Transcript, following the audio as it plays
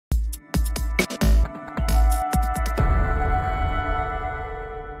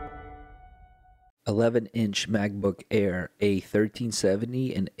11-inch MacBook Air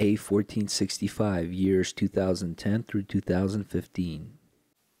A1370 and A1465, years 2010 through 2015.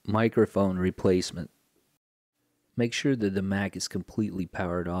 Microphone replacement. Make sure that the Mac is completely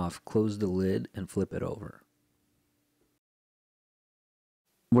powered off. Close the lid and flip it over.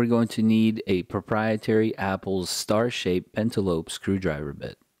 We're going to need a proprietary Apple's star-shaped pentalobe screwdriver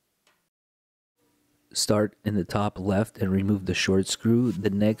bit. Start in the top left and remove the short screw. The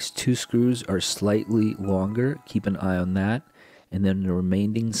next 2 screws are slightly longer. Keep an eye on that. And then the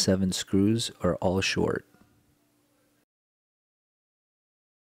remaining 7 screws are all short.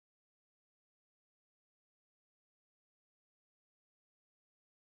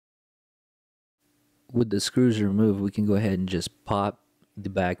 With the screws removed, we can go ahead and just pop the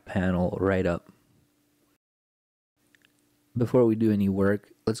back panel right up. Before we do any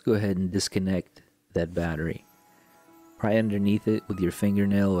work, let's go ahead and disconnect that battery. Pry underneath it with your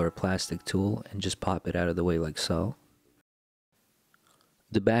fingernail or a plastic tool and just pop it out of the way like so.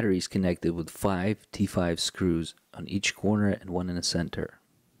 The battery is connected with 5 T5 screws on each corner and 1 in the center.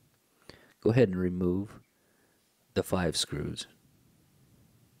 Go ahead and remove the 5 screws.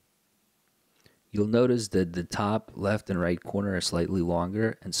 You'll notice that the top left and right corner are slightly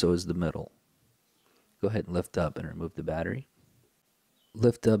longer, and so is the middle. Go ahead and lift up and remove the battery.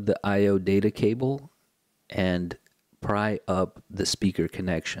 Lift up the I/O data cable and pry up the speaker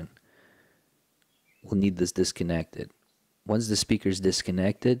connection. We'll need this disconnected. Once the speaker is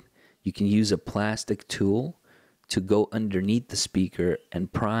disconnected, you can use a plastic tool to go underneath the speaker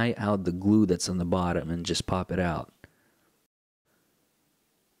and pry out the glue that's on the bottom and just pop it out.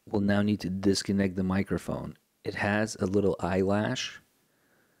 We'll now need to disconnect the microphone. It has a little eyelash,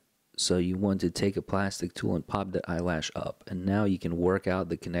 so you want to take a plastic tool and pop the eyelash up. And now you can work out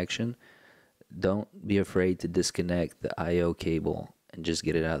the connection. Don't be afraid to disconnect the I/O cable and just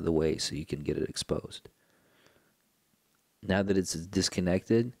get it out of the way so you can get it exposed. Now that it's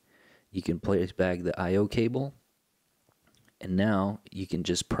disconnected, you can place back the I/O cable, and now you can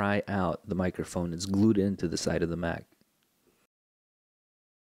just pry out the microphone. It's glued into the side of the Mac.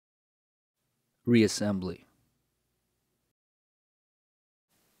 Reassembly.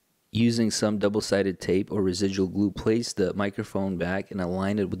 Using some double-sided tape or residual glue, place the microphone back and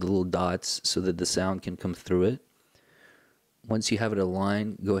align it with the little dots so that the sound can come through it. Once you have it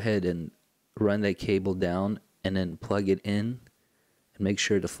aligned, go ahead and run that cable down and then plug it in and make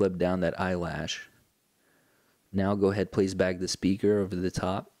sure to flip down that eyelash. Now go ahead, place back the speaker over the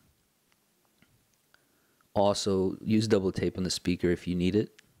top. Also use double tape on the speaker if you need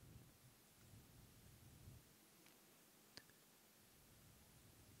it.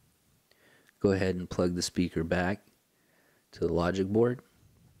 Go ahead and plug the speaker back to the logic board.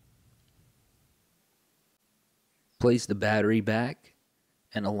 Place the battery back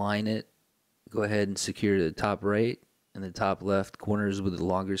and align it. Go ahead and secure the top right and the top left corners with the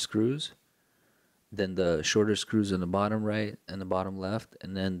longer screws. Then the shorter screws on the bottom right and the bottom left,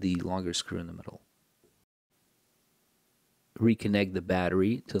 and then the longer screw in the middle. Reconnect the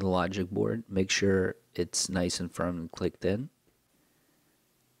battery to the logic board. Make sure it's nice and firm and clicked in.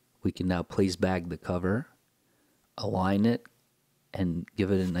 We can now place back the cover, align it, and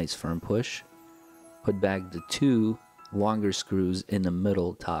give it a nice firm push. Put back the 2 longer screws in the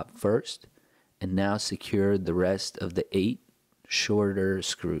middle top first, and now secure the rest of the 8 shorter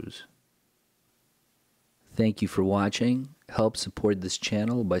screws. Thank you for watching. Help support this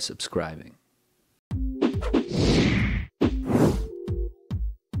channel by subscribing.